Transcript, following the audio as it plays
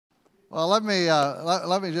Well, let me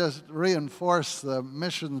just reinforce the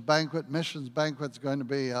missions banquet. Missions banquet's going to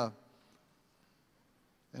be in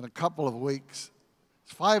a couple of weeks.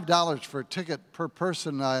 It's $5 for a ticket per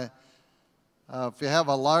person. If you have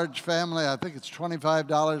a large family, I think it's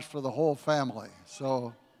 $25 for the whole family.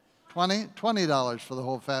 So $20 for the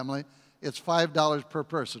whole family. It's $5 per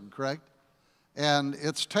person, correct? And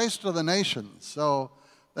it's Taste of the Nations. So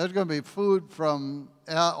there's going to be food from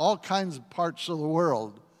all kinds of parts of the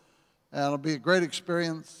world. And it'll be a great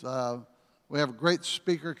experience. We have a great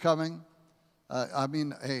speaker coming.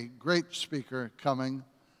 A great speaker coming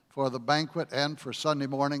for the banquet and for Sunday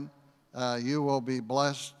morning. You will be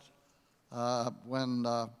blessed when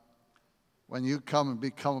you come and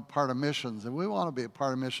become a part of missions. And we want to be a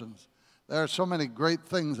part of missions. There are so many great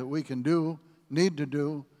things that we can do, need to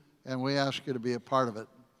do, and we ask you to be a part of it.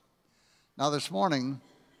 Now this morning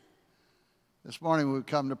we've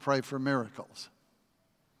come to pray for miracles.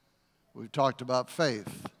 We've talked about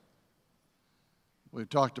faith. We've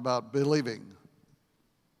talked about believing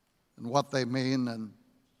and what they mean and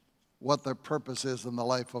what their purpose is in the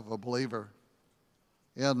life of a believer.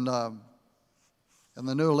 In the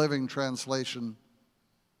New Living Translation,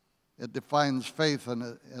 it defines faith, and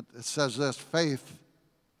it says this: faith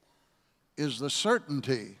is the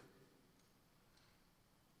certainty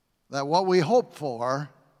that what we hope for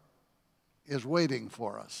is waiting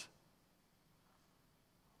for us,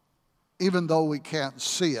 even though we can't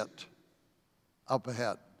see it up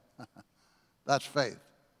ahead. That's faith.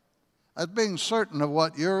 That's being certain of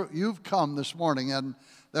what you've come this morning, and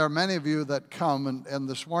there are many of you that come, and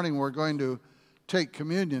this morning we're going to take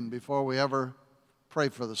communion before we ever pray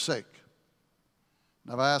for the sick.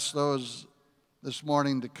 And I've asked those this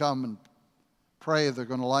morning to come and pray. They're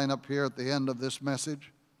going to line up here at the end of this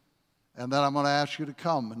message, and then I'm going to ask you to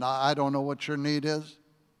come. And I don't know what your need is,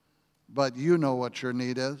 but you know what your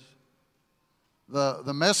need is.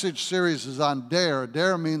 The message series is on dare.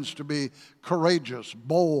 Dare means to be courageous,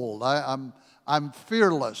 bold. I'm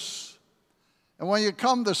fearless. And when you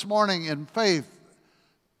come this morning in faith,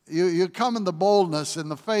 you come in the boldness, in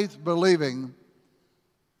the faith believing.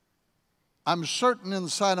 I'm certain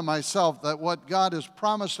inside of myself that what God has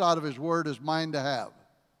promised out of His Word is mine to have.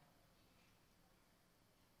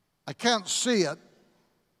 I can't see it,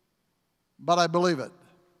 but I believe it.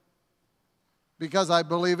 Because I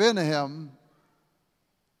believe in Him,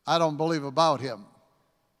 I don't believe about Him.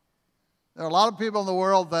 There are a lot of people in the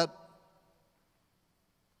world that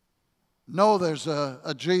know there's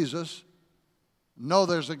a Jesus, know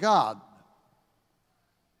there's a God,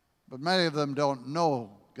 but many of them don't know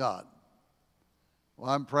God. Well,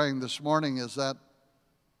 I'm praying this morning is that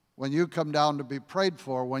when you come down to be prayed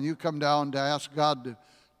for, when you come down to ask God to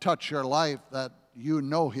touch your life, that you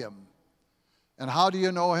know Him. And how do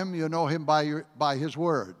you know Him? You know Him by His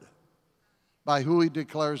Word, by who He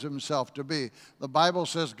declares Himself to be. The Bible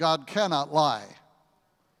says God cannot lie.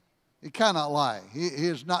 He cannot lie.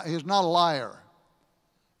 He's not a liar.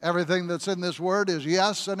 Everything that's in this Word is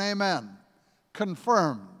yes and amen.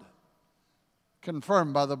 Confirmed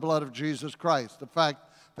by the blood of Jesus Christ. The fact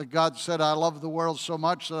that God said, I love the world so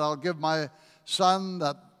much that I'll give my Son,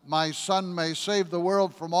 that my Son may save the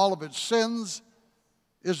world from all of its sins,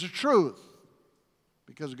 is the truth,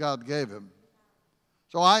 because God gave Him.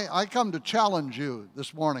 So I come to challenge you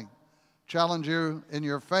this morning, challenge you in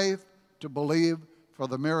your faith to believe for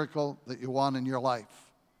the miracle that you want in your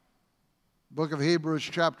life. Book of Hebrews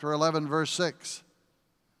chapter 11 verse 6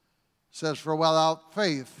 says, for without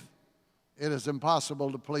faith it is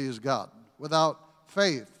impossible to please God. Without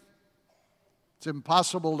faith it's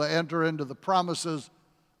impossible to enter into the promises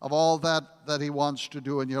of all that He wants to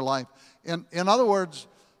do in your life. In other words,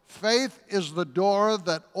 faith is the door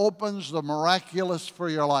that opens the miraculous for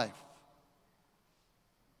your life.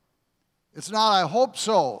 It's not I hope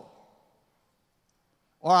so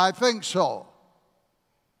or I think so,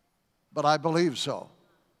 but I believe so.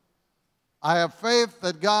 I have faith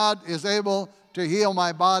that God is able to heal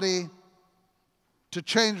my body, to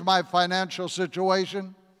change my financial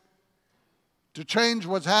situation, to change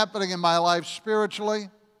what's happening in my life spiritually,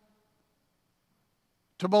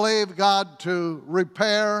 to believe God to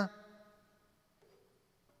repair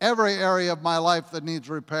every area of my life that needs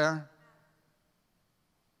repair.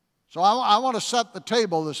 So I want to set the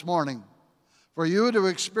table this morning for you to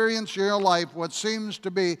experience in your life what seems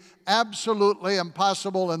to be absolutely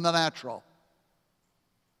impossible in the natural.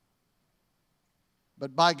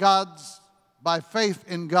 But by faith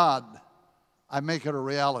in God, I make it a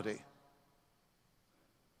reality.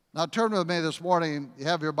 Now turn with me this morning. You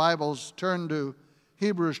have your Bibles. Turn to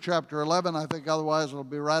Hebrews chapter 11. I think otherwise it'll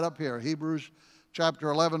be right up here. Hebrews chapter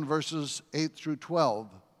 11, verses 8 through 12.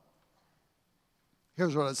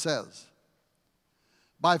 Here's what it says.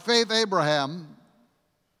 By faith, Abraham,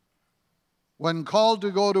 when called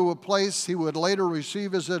to go to a place he would later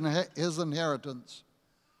receive his inheritance,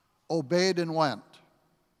 obeyed and went,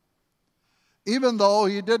 even though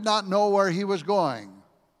he did not know where he was going.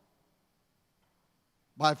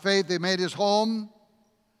 By faith, he made his home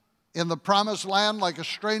in the promised land like a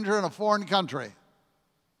stranger in a foreign country.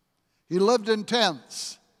 He lived in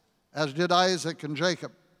tents, as did Isaac and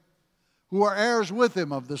Jacob, who were heirs with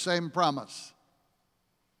him of the same promise.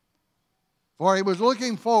 For he was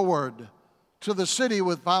looking forward to the city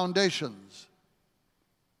with foundations,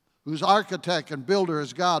 whose architect and builder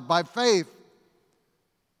is God. By faith,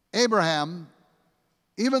 Abraham,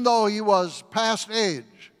 even though he was past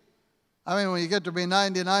age, I mean, when you get to be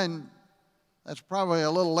 99, that's probably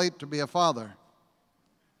a little late to be a father.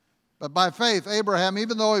 But by faith, Abraham,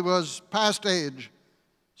 even though he was past age,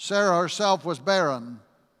 Sarah herself was barren,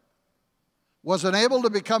 was unable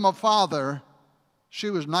to become a father.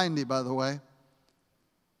 She was 90, by the way.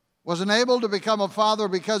 Was unable to become a father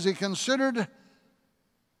because he considered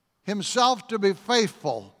himself to be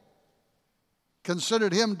faithful,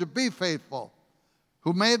 considered him to be faithful,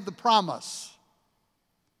 who made the promise.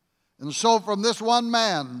 And so from this one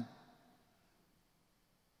man,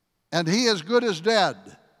 and he as good as dead,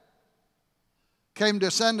 came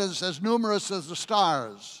descendants as numerous as the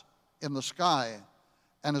stars in the sky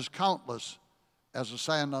and as countless as the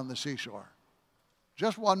sand on the seashore.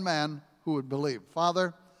 Just one man who would believe.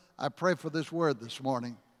 Father, I pray for this word this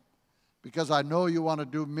morning because I know you want to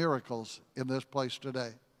do miracles in this place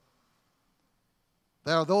today.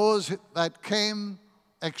 There are those that came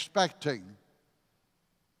expecting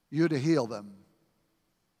you to heal them.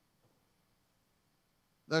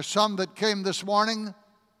 There's some that came this morning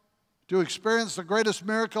to experience the greatest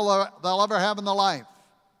miracle they'll ever have in their life.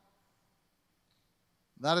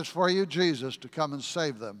 That is for you, Jesus, to come and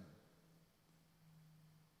save them.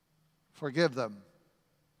 Forgive them.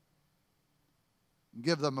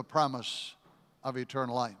 Give them a promise of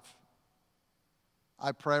eternal life.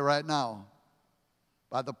 I pray right now,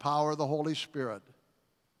 by the power of the Holy Spirit,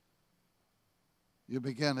 you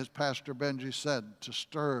begin, as Pastor Benji said, to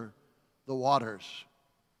stir the waters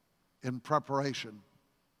in preparation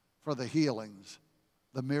for the healings,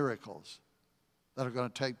 the miracles that are going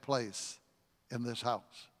to take place in this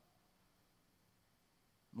house.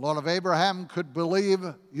 Lord, if Abraham could believe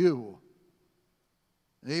you,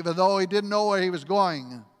 even though he didn't know where he was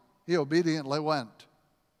going, he obediently went.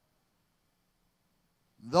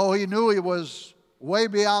 Though he knew he was way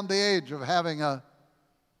beyond the age of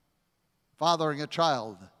fathering a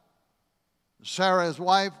child. Sarah, his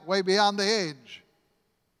wife, way beyond the age,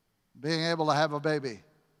 being able to have a baby.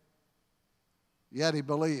 Yet he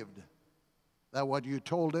believed that what you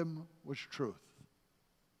told him was truth.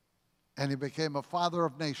 And he became a father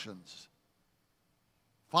of nations.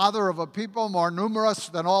 Father of a people more numerous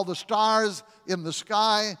than all the stars in the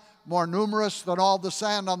sky, more numerous than all the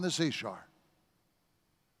sand on the seashore.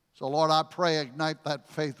 So Lord, I pray, ignite that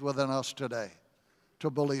faith within us today to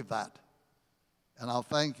believe that. And I'll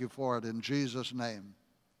thank you for it in Jesus' name.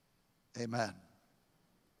 Amen.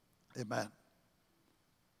 Amen.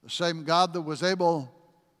 The same God that was able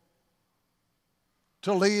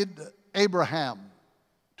to lead Abraham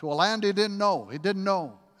to a land he didn't know. He didn't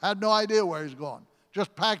know. Had no idea where he's going.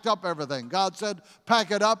 Just packed up everything. God said,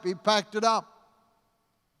 pack it up. He packed it up.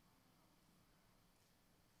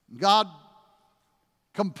 God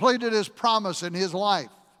completed his promise in his life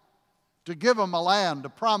to give him a land, a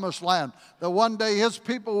promised land, that one day his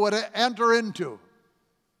people would enter into.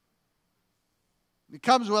 He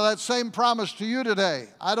comes with that same promise to you today.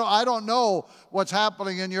 I don't know what's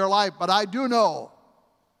happening in your life, but I do know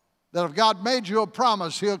that if God made you a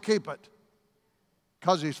promise, he'll keep it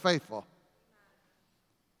because he's faithful.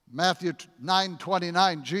 Matthew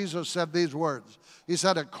 9:29, Jesus said these words. He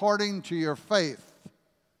said, according to your faith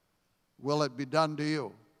will it be done to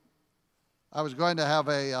you. I was going to have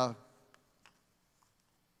a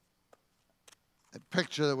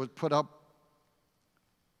picture that was put up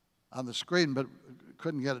on the screen, but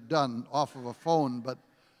couldn't get it done off of a phone. But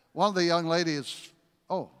one of the young ladies,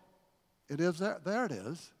 oh, it is there? There it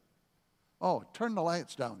is. Oh, turn the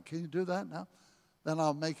lights down. Can you do that now? Then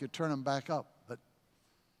I'll make you turn them back up. But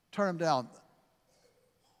turn them down.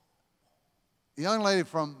 A young lady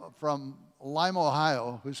from Lima,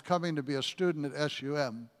 Ohio, who's coming to be a student at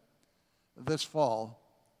SUM this fall,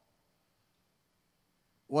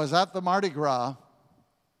 was at the Mardi Gras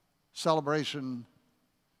celebration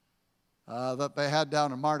that they had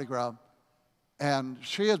down in Mardi Gras, and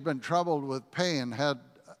she has been troubled with pain, had,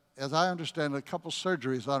 as I understand, a couple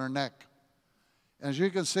surgeries on her neck. And as you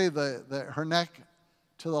can see, her neck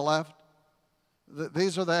to the left,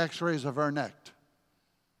 these are the x-rays of her neck.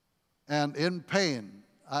 And in pain,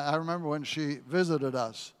 I remember when she visited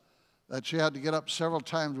us, that she had to get up several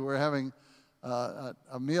times. We were having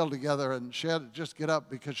a meal together, and she had to just get up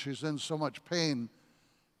because she's in so much pain.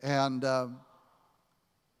 And a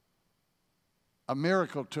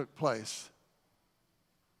miracle took place.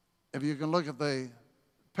 If you can look at the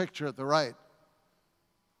picture at the right,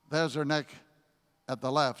 there's her neck at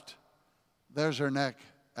the left. There's her neck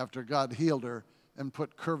after God healed her and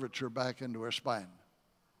put curvature back into her spine.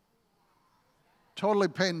 Totally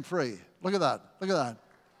pain-free. Look at that. Look at that.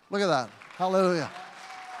 Look at that. Hallelujah.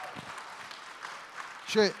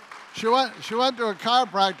 She went to a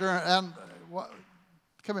chiropractor and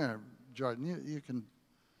come here, Jordan. You can.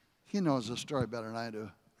 He knows the story better than I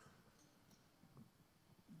do.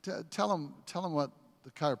 Tell him what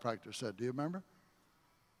the chiropractor said. Do you remember?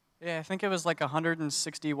 Yeah, I think it was like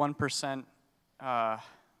 161%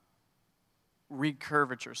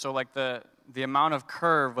 recurvature. So like the amount of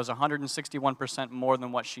curve was 161% more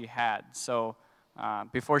than what she had. So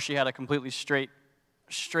before she had a completely straight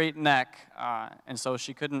neck, and so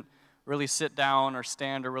she couldn't really sit down or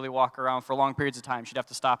stand or really walk around for long periods of time. She'd have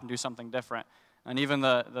to stop and do something different. And even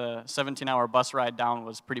the 17-hour bus ride down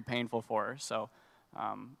was pretty painful for her. So,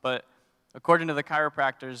 but according to the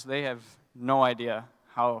chiropractors, they have no idea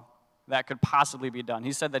how that could possibly be done.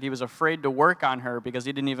 He said that he was afraid to work on her because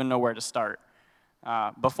he didn't even know where to start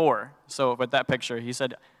before. So with that picture, he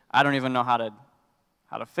said, I don't even know how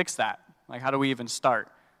to fix that. Like, how do we even start?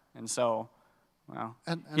 And so, well,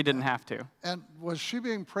 he didn't have to. And was she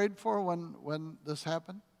being prayed for when this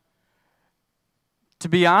happened? To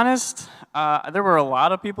be honest, there were a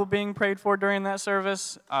lot of people being prayed for during that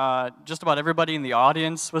service. Just about everybody in the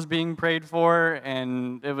audience was being prayed for,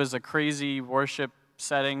 and it was a crazy worship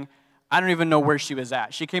setting. I don't even know where she was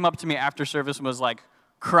at. She came up to me after service and was like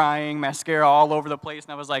crying, mascara all over the place,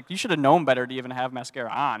 and I was like, you should have known better to even have mascara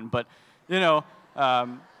on. But, you know,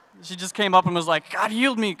 she just came up and was like, God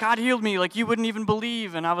healed me, like you wouldn't even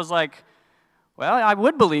believe. And I was like, well, I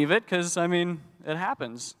would believe it because, I mean, it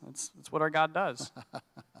happens. It's what our God does.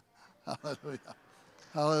 Hallelujah.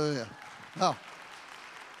 Hallelujah.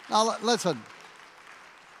 Now, listen.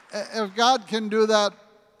 If God can do that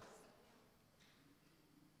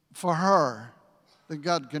for her, then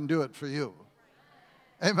God can do it for you.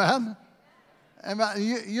 Amen?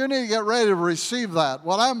 Amen. You need to get ready to receive that.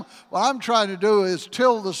 What I'm trying to do is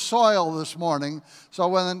till the soil this morning, so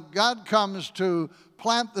when God comes to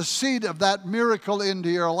plant the seed of that miracle into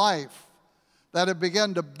your life, that it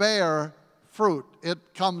begin to bear fruit. It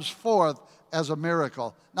comes forth as a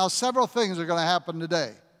miracle. Now, several things are going to happen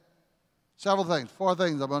today. Several things. 4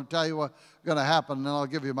 things. I'm going to tell you what's going to happen, and then I'll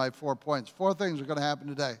give you my 4 points. 4 things are going to happen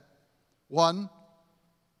today. 1,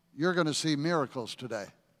 you're going to see miracles today.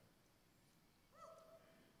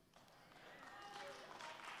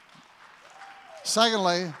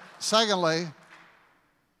 Secondly,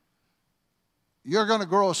 you're going to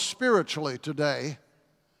grow spiritually today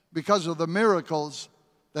because of the miracles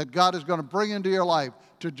that God is going to bring into your life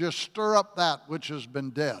to just stir up that which has been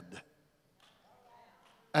dead.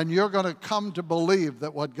 And you're going to come to believe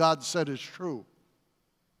that what God said is true.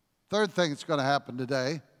 Third thing that's going to happen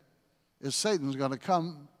today is Satan's going to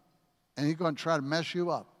come and he's going to try to mess you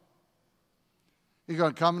up. He's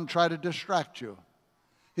going to come and try to distract you.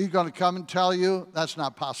 He's going to come and tell you that's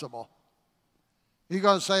not possible. He's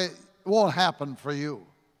going to say it won't happen for you.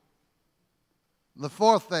 The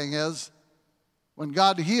 4th thing is, when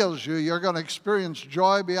God heals you, you're going to experience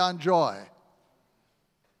joy beyond joy.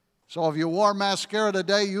 So if you wore mascara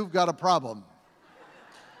today, you've got a problem.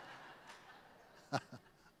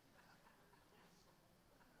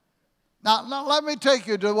 Now, let me take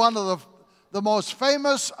you to one of the most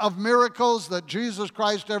famous of miracles that Jesus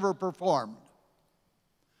Christ ever performed.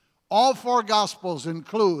 All 4 Gospels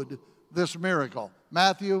include this miracle: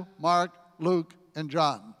 Matthew, Mark, Luke, and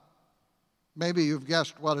John. Maybe you've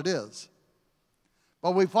guessed what it is.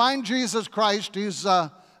 But we find Jesus Christ, he's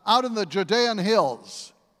out in the Judean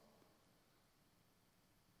hills.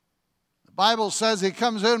 The Bible says he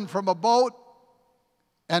comes in from a boat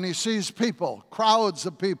and he sees people, crowds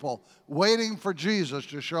of people, waiting for Jesus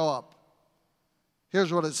to show up.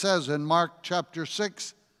 Here's what it says in Mark chapter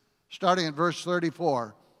 6, starting at verse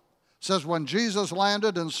 34. It says, when Jesus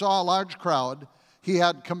landed and saw a large crowd, he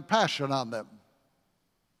had compassion on them,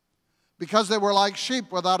 because they were like sheep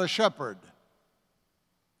without a shepherd.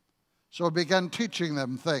 So he began teaching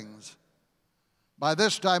them things. By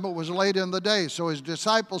this time it was late in the day, so his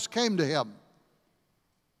disciples came to him.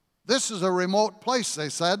 This is a remote place, they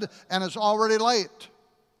said, and it's already late.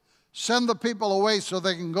 Send the people away so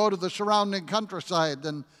they can go to the surrounding countryside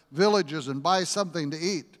and villages and buy something to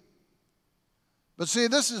eat. But see,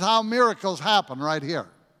 this is how miracles happen right here.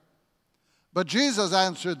 But Jesus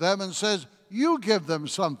answered them and says, you give them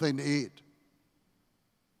something to eat.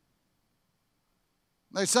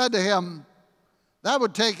 They said to him, that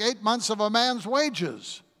would take 8 months of a man's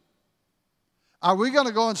wages. Are we going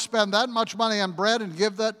to go and spend that much money on bread and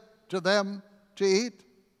give that to them to eat?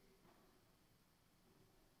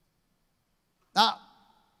 Now,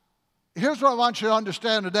 here's what I want you to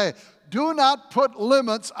understand today. Do not put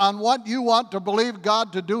limits on what you want to believe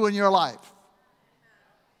God to do in your life.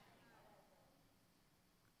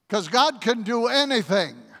 Because God can do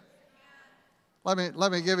anything.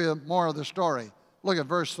 Let me give you more of the story. Look at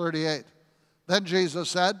verse 38. Then Jesus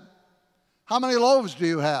said, how many loaves do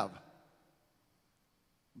you have?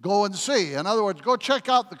 Go and see. In other words, go check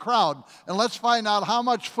out the crowd and let's find out how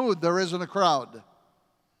much food there is in the crowd.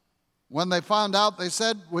 When they found out, they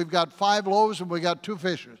said, we've got 5 loaves and we got 2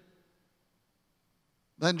 fishes.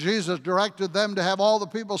 Then Jesus directed them to have all the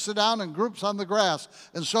people sit down in groups on the grass.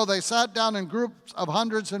 And so they sat down in groups of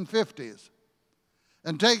hundreds and fifties.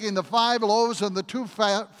 And taking the 5 loaves and the 2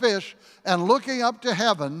 fish and looking up to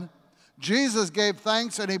heaven, Jesus gave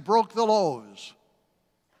thanks and he broke the loaves.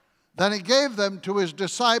 Then he gave them to his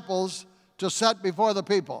disciples to set before the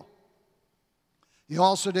people. He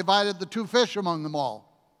also divided the 2 fish among them all.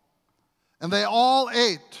 And they all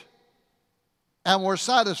ate and were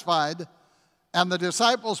satisfied. And the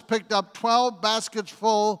disciples picked up 12 baskets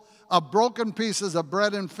full of broken pieces of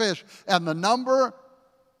bread and fish. And the number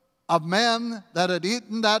of men that had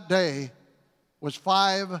eaten that day was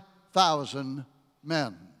 5,000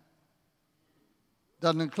 men.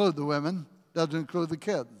 Doesn't include the women, doesn't include the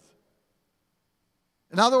kids.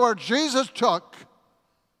 In other words, Jesus took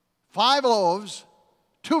 5 loaves,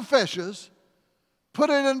 2 fishes, put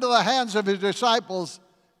it into the hands of his disciples,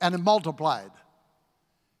 and it multiplied.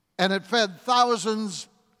 And it fed thousands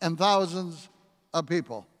and thousands of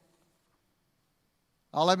people.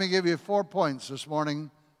 Now let me give you 4 points this morning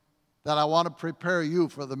that I want to prepare you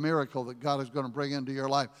for the miracle that God is going to bring into your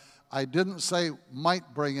life. I didn't say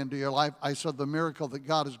might bring into your life. I said the miracle that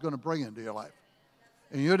God is going to bring into your life.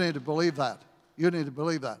 And you need to believe that. You need to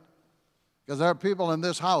believe that. Because there are people in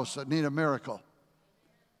this house that need a miracle.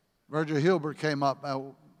 Virgil Huber came up.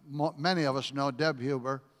 Many of us know Deb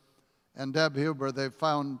Huber. And Deb Huber, they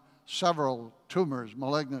found several tumors,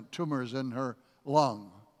 malignant tumors in her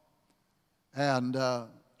lung. And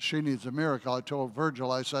she needs a miracle. I told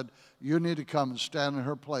Virgil, I said, you need to come and stand in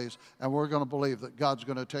her place, and we're going to believe that God's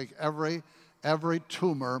going to take every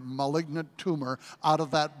tumor, malignant tumor, out of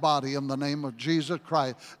that body in the name of Jesus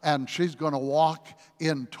Christ, and she's going to walk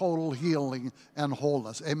in total healing and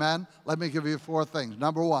wholeness. Amen? Let me give you 4 things.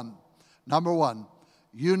 Number one,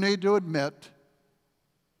 you need to admit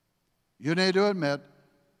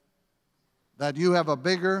that you have a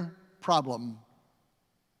bigger problem,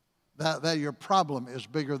 that your problem is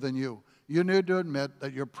bigger than you. You need to admit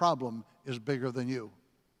that your problem is bigger than you.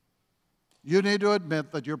 You need to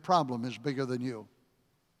admit that your problem is bigger than you.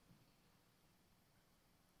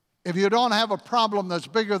 If you don't have a problem that's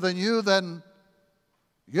bigger than you, then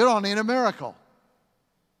you don't need a miracle.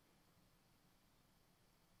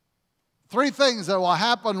 3 things that will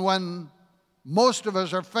happen when most of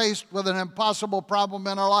us are faced with an impossible problem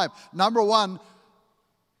in our life. Number 1,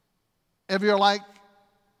 if you're like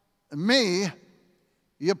me,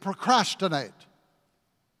 you procrastinate.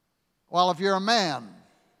 Well, if you're a man,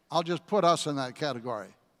 I'll just put us in that category.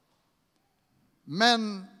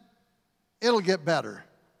 Men, it'll get better.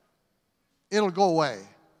 It'll go away.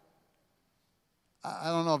 I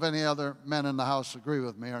don't know if any other men in the house agree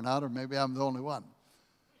with me or not, or maybe I'm the only one.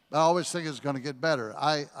 But I always think it's going to get better.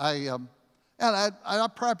 I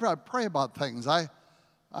pray about things. I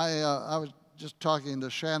was just talking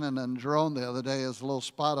to Shannon and Jerome the other day. His little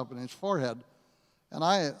spot up in his forehead. And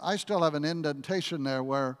I still have an indentation there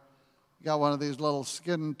where you got one of these little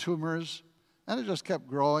skin tumors. And it just kept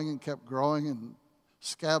growing and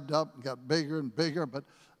scabbed up and got bigger and bigger. But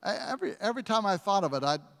every time I thought of it,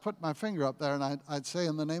 I'd put my finger up there and I'd say,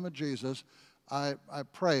 in the name of Jesus, I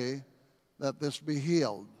pray that this be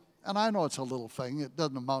healed. And I know it's a little thing. It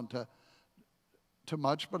doesn't amount to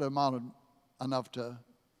much, but it amounted enough to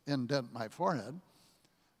indent my forehead.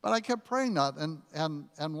 But I kept praying that,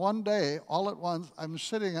 and one day, all at once, I'm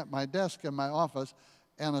sitting at my desk in my office,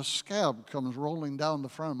 and a scab comes rolling down the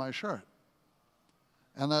front of my shirt.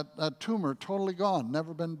 And that tumor totally gone,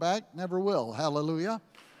 never been back, never will. Hallelujah.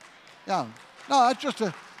 Yeah. No, that's just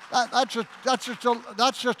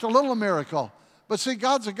a little miracle. But see,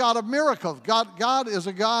 God's a God of miracles. God is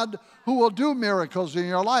a God who will do miracles in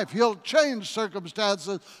your life. He'll change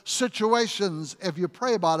circumstances, situations if you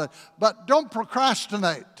pray about it. But don't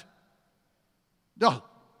procrastinate.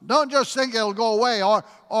 Don't just think it'll go away, or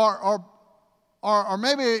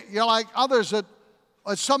maybe you're like others that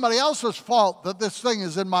it's somebody else's fault that this thing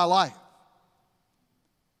is in my life.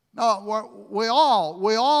 No, we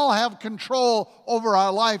all have control over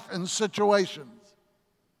our life and situations.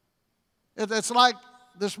 It's like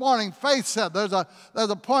this morning Faith said, there's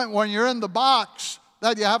a point when you're in the box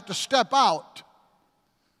that you have to step out.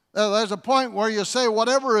 There's a point where you say,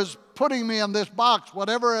 whatever is putting me in this box,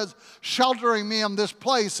 whatever is sheltering me in this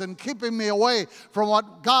place and keeping me away from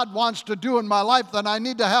what God wants to do in my life, then I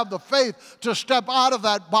need to have the faith to step out of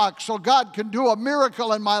that box so God can do a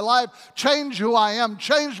miracle in my life, change who I am,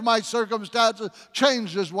 change my circumstances,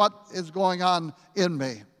 changes what is going on in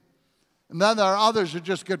me. And then there are others who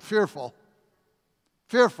just get fearful.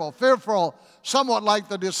 Fearful, somewhat like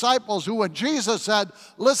the disciples who, when Jesus said,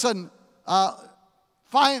 listen,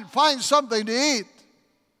 find something to eat.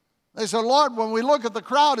 They said, Lord, when we look at the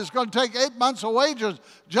crowd, it's going to take 8 months of wages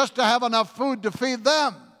just to have enough food to feed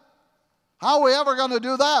them. How are we ever going to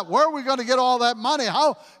do that? Where are we going to get all that money?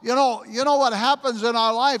 You know what happens in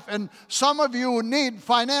our life, and some of you need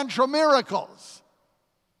financial miracles.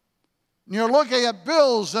 And you're looking at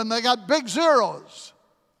bills and they got big zeros.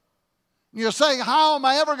 And you're saying, how am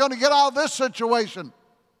I ever going to get out of this situation?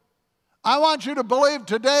 I want you to believe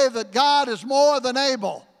today that God is more than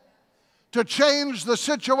able to change the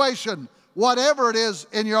situation, whatever it is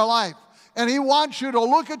in your life. And He wants you to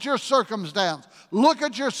look at your circumstance, look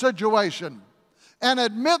at your situation, and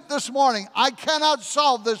admit this morning, I cannot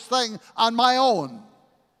solve this thing on my own.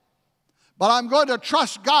 But I'm going to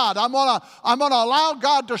trust God. I'm going to allow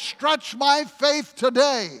God to stretch my faith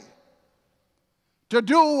today to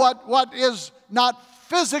do what is not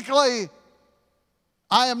physically,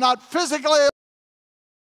 I'm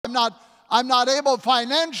not able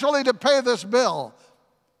financially to pay this bill.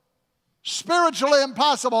 Spiritually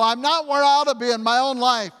impossible. I'm not where I ought to be in my own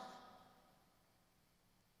life.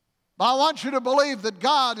 But I want you to believe that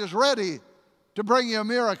God is ready to bring you a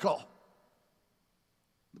miracle.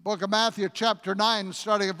 The book of Matthew chapter 9,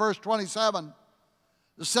 starting at verse 27,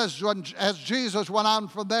 it says, as Jesus went on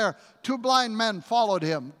from there, 2 blind men followed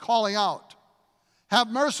Him, calling out, have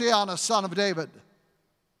mercy on us, Son of David.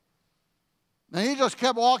 And He just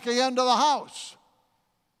kept walking into the house.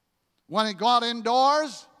 When He got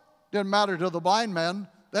indoors, didn't matter to the blind men,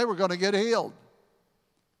 they were going to get healed.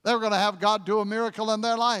 They were going to have God do a miracle in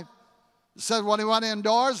their life. It said when He went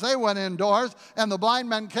indoors, they went indoors, and the blind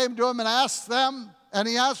men came to Him and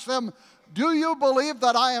He asked them, do you believe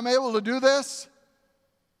that I am able to do this?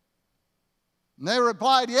 And they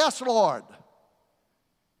replied, yes, Lord.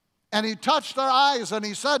 And He touched their eyes and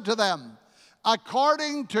He said to them,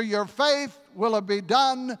 according to your faith will it be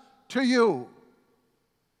done to you.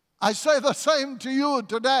 I say the same to you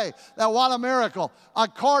today that want a miracle.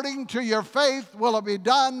 According to your faith will it be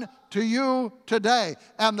done to you today.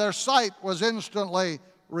 And their sight was instantly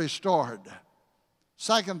restored.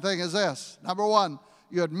 Second thing is this. Number one,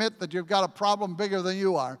 you admit that you've got a problem bigger than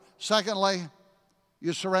you are. Secondly,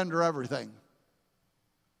 you surrender everything.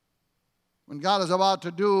 When God is about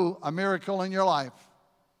to do a miracle in your life,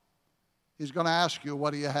 He's going to ask you,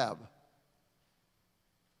 what do you have?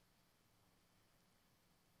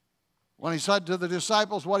 When He said to the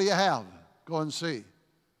disciples, what do you have? Go and see.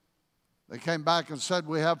 They came back and said,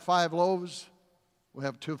 we have 5 loaves, we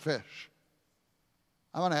have 2 fish.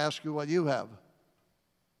 I want to ask you what you have.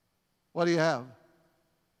 What do you have?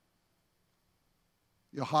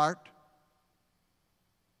 Your heart,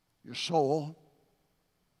 your soul,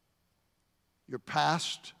 your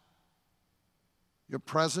past, your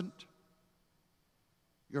present,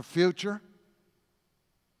 your future.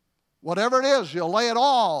 Whatever it is, you'll lay it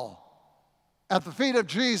all at the feet of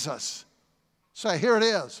Jesus. Say, here it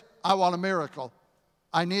is. I want a miracle.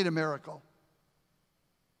 I need a miracle.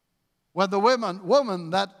 When the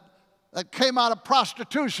woman that came out of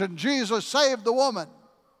prostitution, Jesus saved the woman.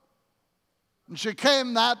 And she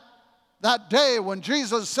came that day when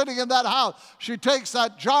Jesus is sitting in that house. She takes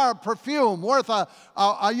that jar of perfume worth a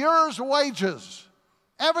year's wages,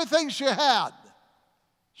 everything she had,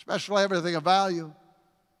 especially everything of value.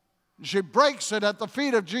 And she breaks it at the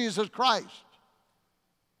feet of Jesus Christ.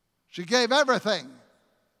 She gave everything.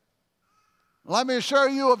 Let me assure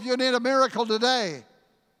you, if you need a miracle today,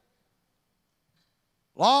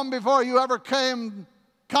 long before you ever come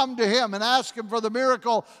to Him and ask Him for the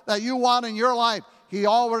miracle that you want in your life, He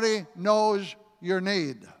already knows your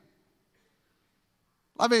need.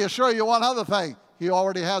 Let me assure you one other thing. He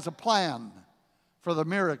already has a plan. for the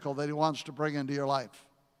miracle that he wants to bring into your life.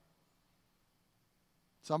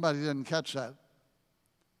 Somebody didn't catch that.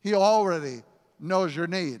 He already knows your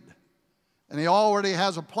need, and he already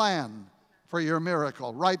has a plan for your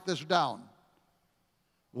miracle. Write this down.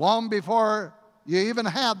 Long before you even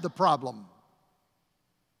had the problem,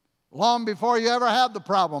 long before you ever had the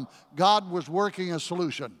problem, God was working a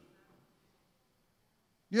solution.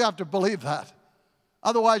 You have to believe that.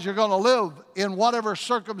 Otherwise, you're going to live in whatever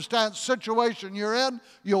circumstance, situation you're in.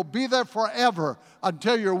 You'll be there forever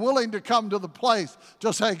until you're willing to come to the place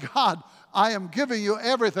to say, God, I am giving you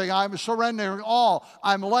everything. I'm surrendering all.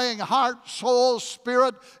 I'm laying heart, soul,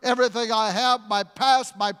 spirit, everything I have, my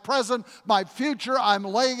past, my present, my future. I'm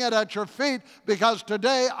laying it at your feet because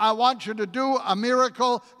today I want you to do a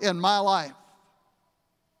miracle in my life.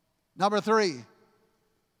 Number 3,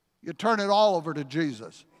 you turn it all over to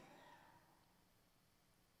Jesus.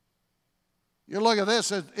 You look at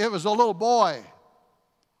this, it was a little boy.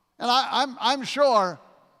 And I'm sure,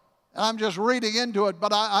 and I'm just reading into it,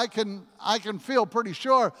 but I can feel pretty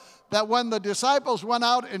sure that when the disciples went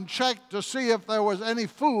out and checked to see if there was any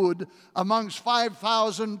food amongst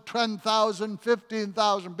 5,000, 10,000,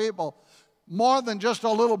 15,000 people, more than just a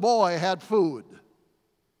little boy had food.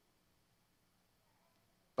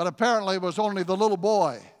 But apparently it was only the little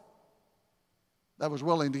boy that was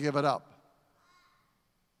willing to give it up.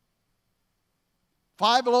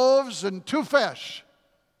 5 loaves and 2 fish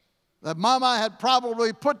that Mama had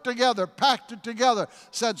probably put together, packed it together,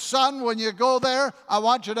 said, son, when you go there, I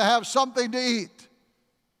want you to have something to eat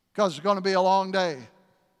because it's going to be a long day.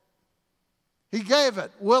 He gave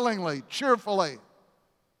it willingly, cheerfully,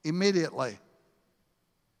 immediately.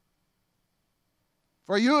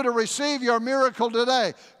 For you to receive your miracle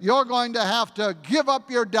today, you're going to have to give up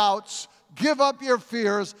your doubts, give up your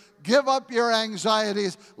fears, give up your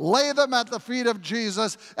anxieties, lay them at the feet of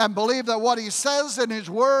Jesus, and believe that what he says in his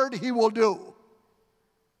word, he will do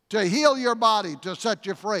to heal your body, to set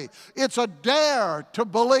you free. It's a dare to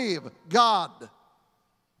believe God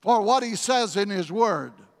for what he says in his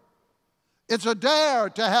word. It's a dare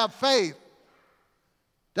to have faith,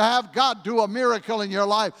 to have God do a miracle in your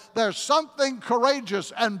life. There's something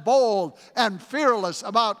courageous and bold and fearless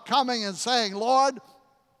about coming and saying, Lord,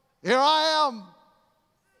 here I am.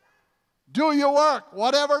 Do your work,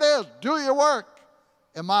 whatever it is, do your work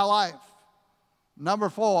in my life. Number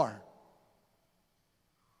 4,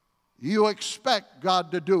 you expect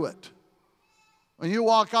God to do it. When you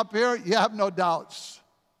walk up here, you have no doubts.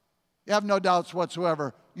 You have no doubts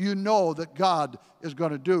whatsoever. You know that God is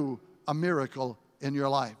going to do a miracle in your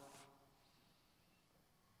life.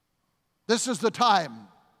 This is the time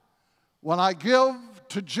when I give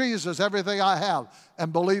to Jesus everything I have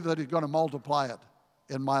and believe that he's going to multiply it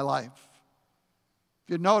in my life.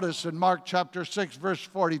 If you notice in Mark chapter 6, verse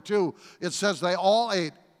 42, it says they all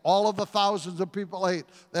ate. All of the thousands of people ate.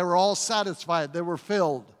 They were all satisfied. They were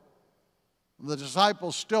filled. The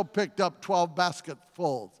disciples still picked up 12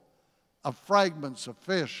 basketfuls of fragments of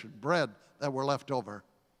fish and bread that were left over.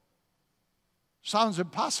 Sounds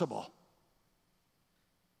impossible,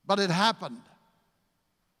 but it happened.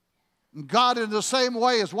 And God in the same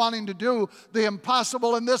way is wanting to do the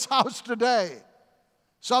impossible in this house today.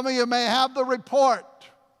 Some of you may have the report,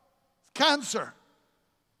 cancer.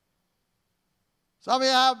 Some of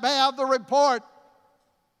you may have the report,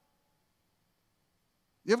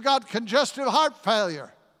 you've got congestive heart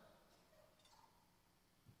failure.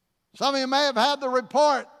 Some of you may have had the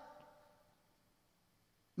report,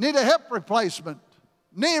 need a hip replacement,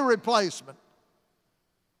 knee replacement.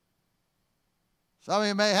 Some of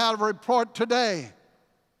you may have a report today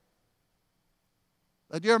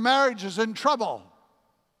that your marriage is in trouble,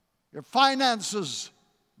 your finances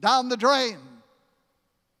down the drain.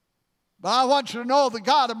 But I want you to know the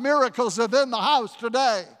God of miracles is in the house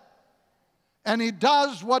today. And he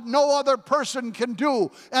does what no other person can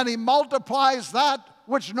do. And he multiplies that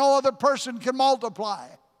which no other person can multiply.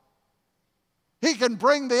 He can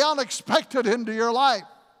bring the unexpected into your life.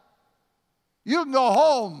 You can go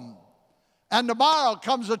home and tomorrow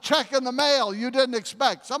comes a check in the mail you didn't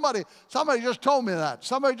expect. Somebody just told me that.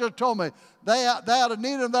 Somebody just told me they had a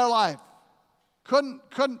need in their life.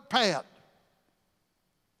 Couldn't pay it.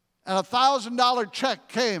 And a $1,000 check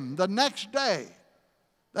came the next day.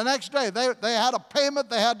 The next day, they had a payment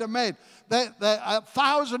they had to make. A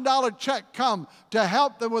 $1,000 check come to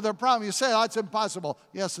help them with their problem. You say, oh, it's impossible.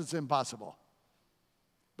 Yes, it's impossible.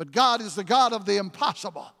 But God is the God of the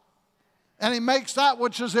impossible. And he makes that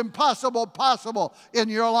which is impossible possible in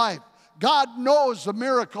your life. God knows the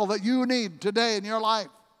miracle that you need today in your life.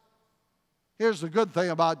 Here's the good thing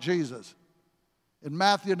about Jesus. In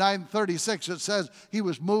Matthew 9:36, it says he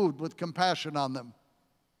was moved with compassion on them.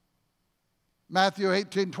 Matthew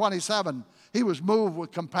 18:27, he was moved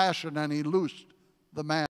with compassion and he loosed the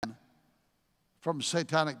man from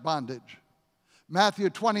satanic bondage. Matthew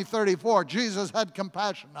 20:34, Jesus had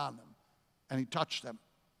compassion on them and he touched them.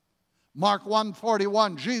 Mark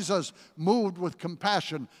 1:41, Jesus moved with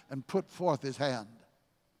compassion and put forth his hand.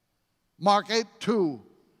 Mark 8:2,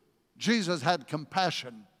 Jesus had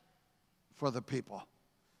compassion for the people.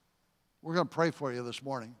 We're going to pray for you this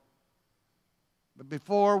morning. But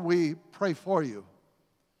before we pray for you,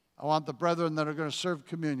 I want the brethren that are going to serve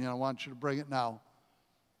communion, I want you to bring it now.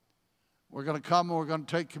 We're going to come and we're going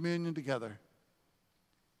to take communion together.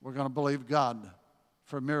 We're going to believe God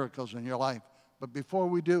for miracles in your life. But before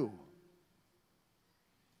we do,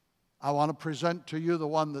 I want to present to you the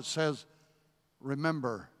one that says,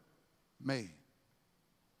 remember me.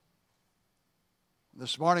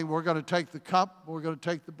 This morning we're going to take the cup, we're going to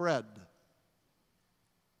take the bread.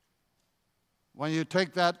 When you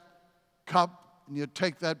take that cup and you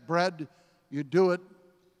take that bread, you do it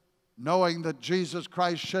knowing that Jesus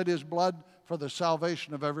Christ shed his blood for the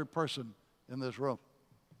salvation of every person in this room.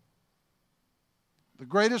 The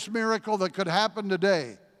greatest miracle that could happen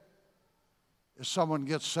today is someone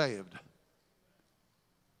gets saved.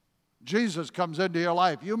 Jesus comes into your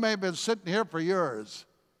life. You may have been sitting here for years,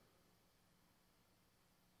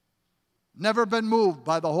 never been moved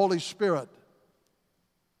by the Holy Spirit,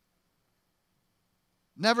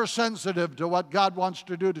 never sensitive to what God wants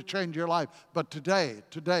to do to change your life. But today,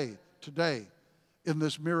 in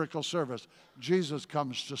this miracle service, Jesus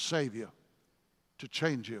comes to save you, to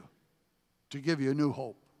change you, to give you new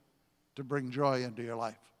hope, to bring joy into your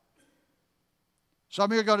life.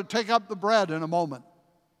 Some of you are going to take up the bread in a moment.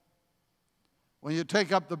 When you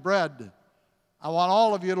take up the bread, I want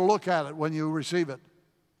all of you to look at it when you receive it.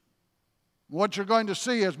 What you're going to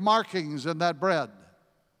see is markings in that bread.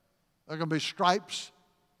 There are going to be stripes.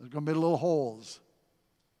 There's going to be little holes.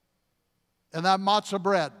 In that matzah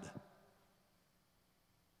bread,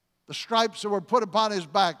 the stripes that were put upon his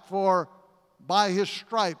back, for by his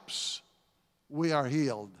stripes we are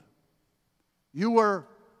healed. You were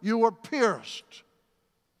pierced,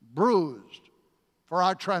 bruised for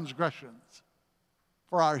our transgressions,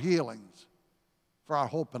 for our healings, for our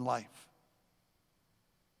hope in life.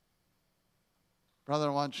 Brother,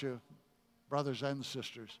 I want you, brothers and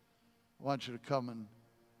sisters, I want you to come and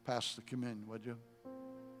pass the communion, would you?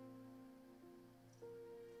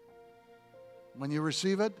 When you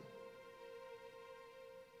receive it,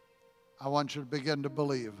 I want you to begin to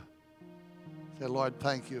believe. Say, Lord,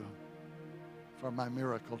 thank you for my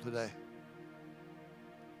miracle today.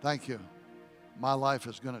 Thank you. My life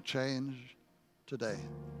is going to change today.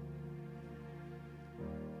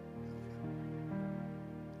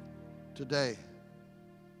 Today,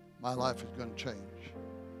 my life is going to change.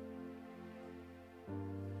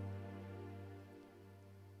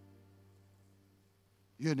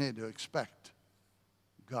 You need to expect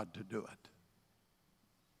God to do it.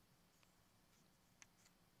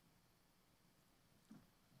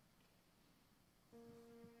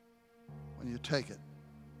 When you take it,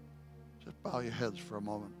 just bow your heads for a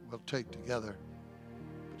moment. We'll take together.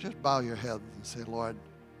 But just bow your heads and say, Lord,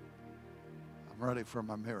 I'm ready for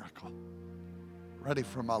my miracle. Ready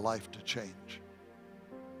for my life to change.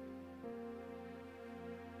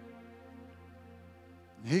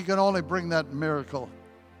 And he can only bring that miracle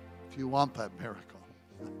if you want that miracle.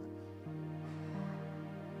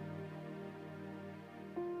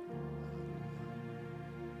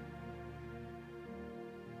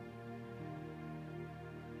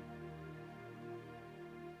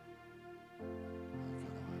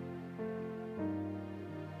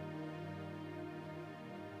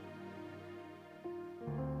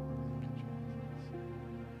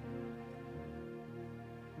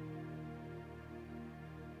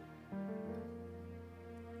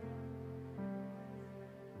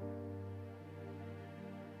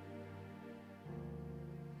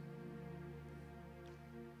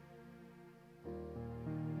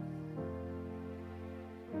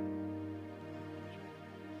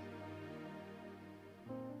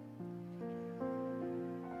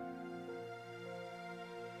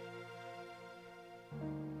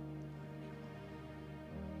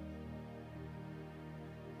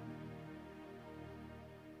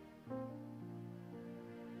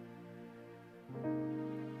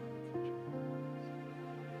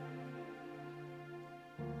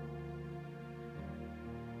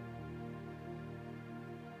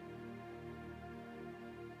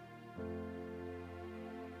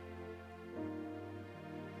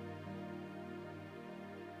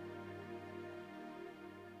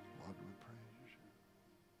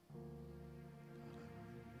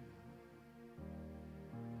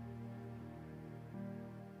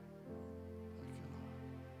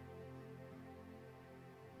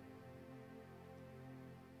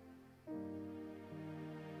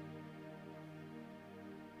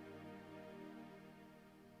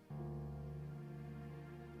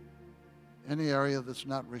 Any area that's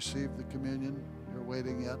not received the communion, you're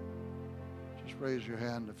waiting yet? Just raise your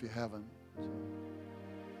hand if you haven't.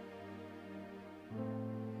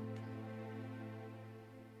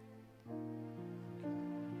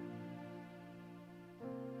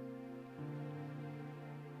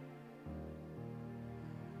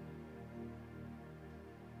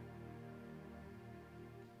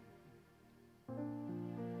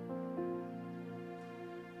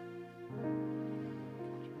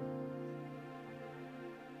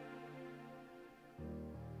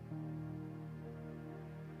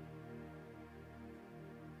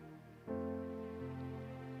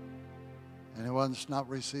 Anyone that's not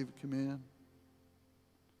received communion?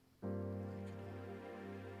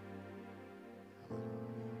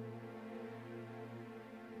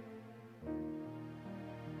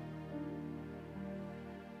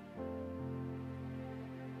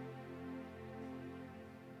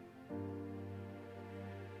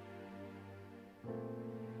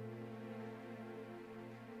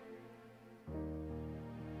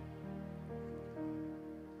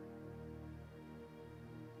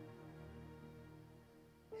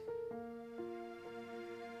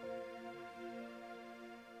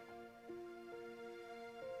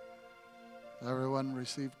 Everyone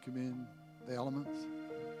received communion, the elements?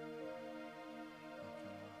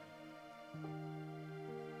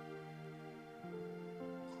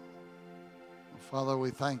 Well, Father,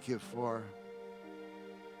 we thank you for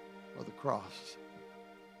the cross.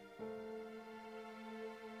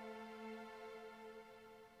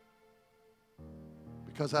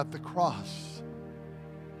 Because at the cross,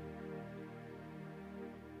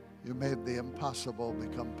 you made the impossible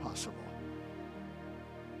become possible.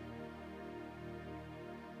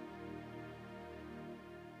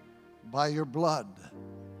 By your blood,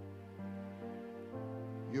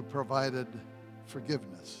 you provided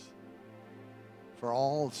forgiveness for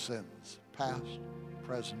all sins, past,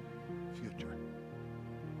 present, future.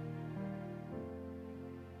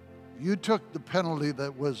 You took the penalty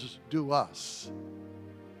that was due us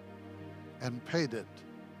and paid it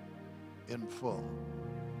in full.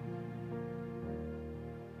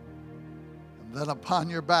 And then upon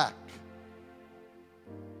your back,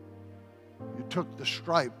 you took the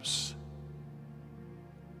stripes.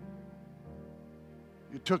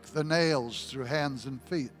 You took the nails through hands and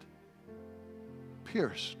feet,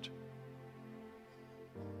 pierced.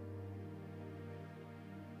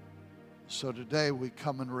 So today we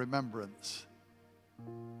come in remembrance.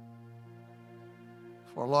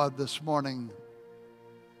 For Lord, this morning,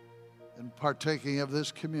 in partaking of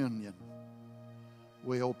this communion,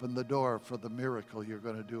 we open the door for the miracle you're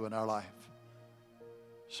going to do in our life.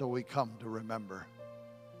 So we come to remember,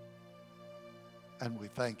 and we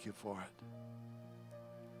thank you for it.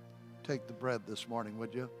 Take the bread this morning,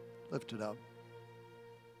 would you? Lift it up.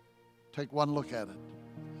 Take one look at it.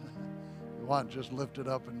 If you want, just lift it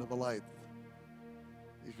up into the light.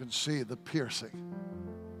 You can see the piercing.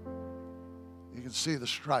 You can see the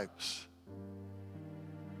stripes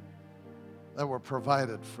that were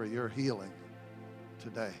provided for your healing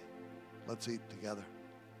today. Let's eat together.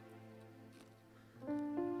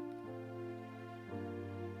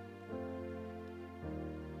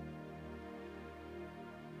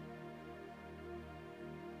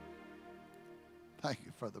 Thank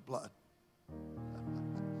you for the blood.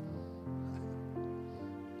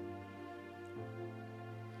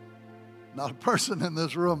 Not a person in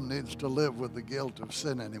this room needs to live with the guilt of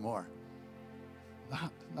sin anymore.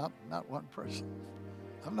 Not one person.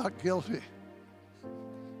 I'm not guilty.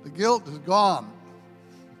 The guilt is gone.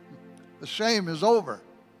 The shame is over.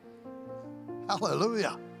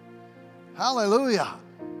 Hallelujah. Hallelujah.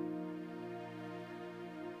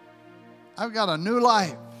 I've got a new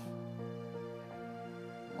life.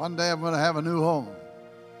 One day I'm going to have a new home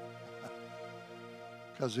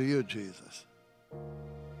because of you, Jesus.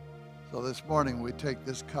 So this morning we take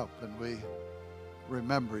this cup and we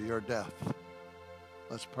remember your death.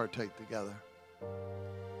 Let's partake together.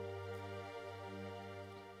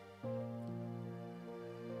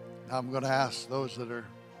 Now I'm going to ask those that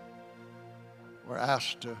were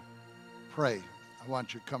asked to pray. I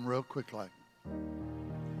want you to come real quick like.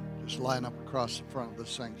 Just line up across the front of the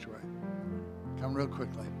sanctuary. Come real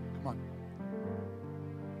quickly. Come on.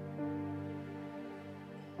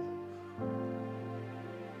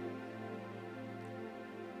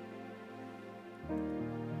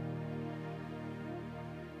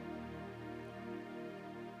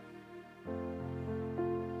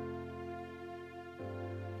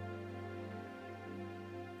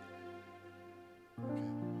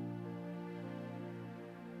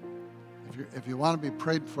 If you want to be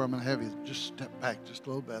prayed for, I'm going to have you just step back just a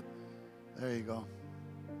little bit. There you go.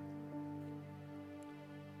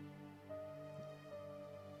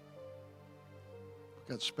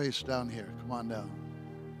 got space down here. Come on down.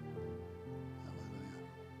 Hallelujah.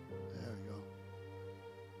 There we go.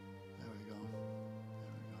 There we go.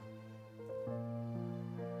 There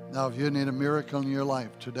we go. Now, if you need a miracle in your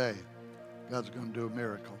life today, God's going to do a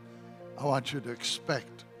miracle. I want you to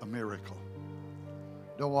expect a miracle.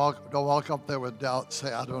 Don't walk up there with doubt.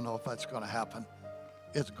 Say, I don't know if that's going to happen.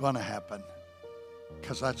 It's going to happen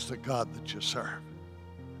because that's the God that you serve.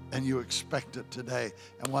 And you expect it today.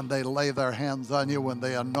 And when they lay their hands on you, when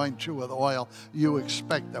they anoint you with oil, you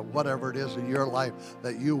expect that whatever it is in your life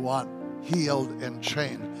that you want healed and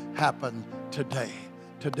changed happen today.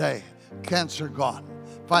 Today. Cancer gone.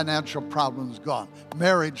 Financial problems gone.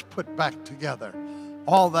 Marriage put back together.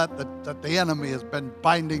 All that the enemy has been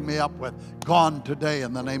binding me up with, gone today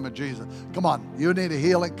in the name of Jesus. Come on. You need a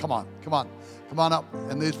healing? Come on. Come on. Come on up.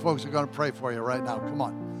 And these folks are going to pray for you right now. Come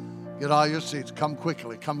on. Get all your seats. Come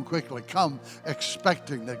quickly. Come quickly. Come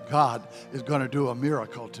expecting that God is going to do a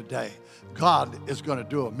miracle today. God is going to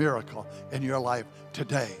do a miracle in your life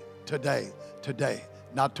today. Today. Today.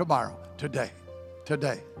 Not tomorrow. Today.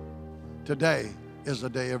 Today. Today is the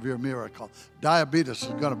day of your miracle. Diabetes is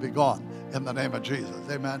going to be gone in the name of Jesus.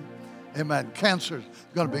 Amen. Amen. Cancer is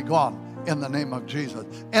going to be gone in the name of Jesus.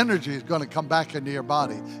 Energy is going to come back into your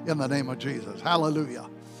body in the name of Jesus. Hallelujah.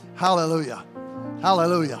 Hallelujah.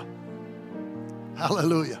 Hallelujah.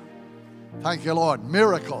 Hallelujah. Thank you, Lord.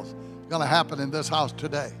 Miracles going to happen in this house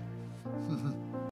today.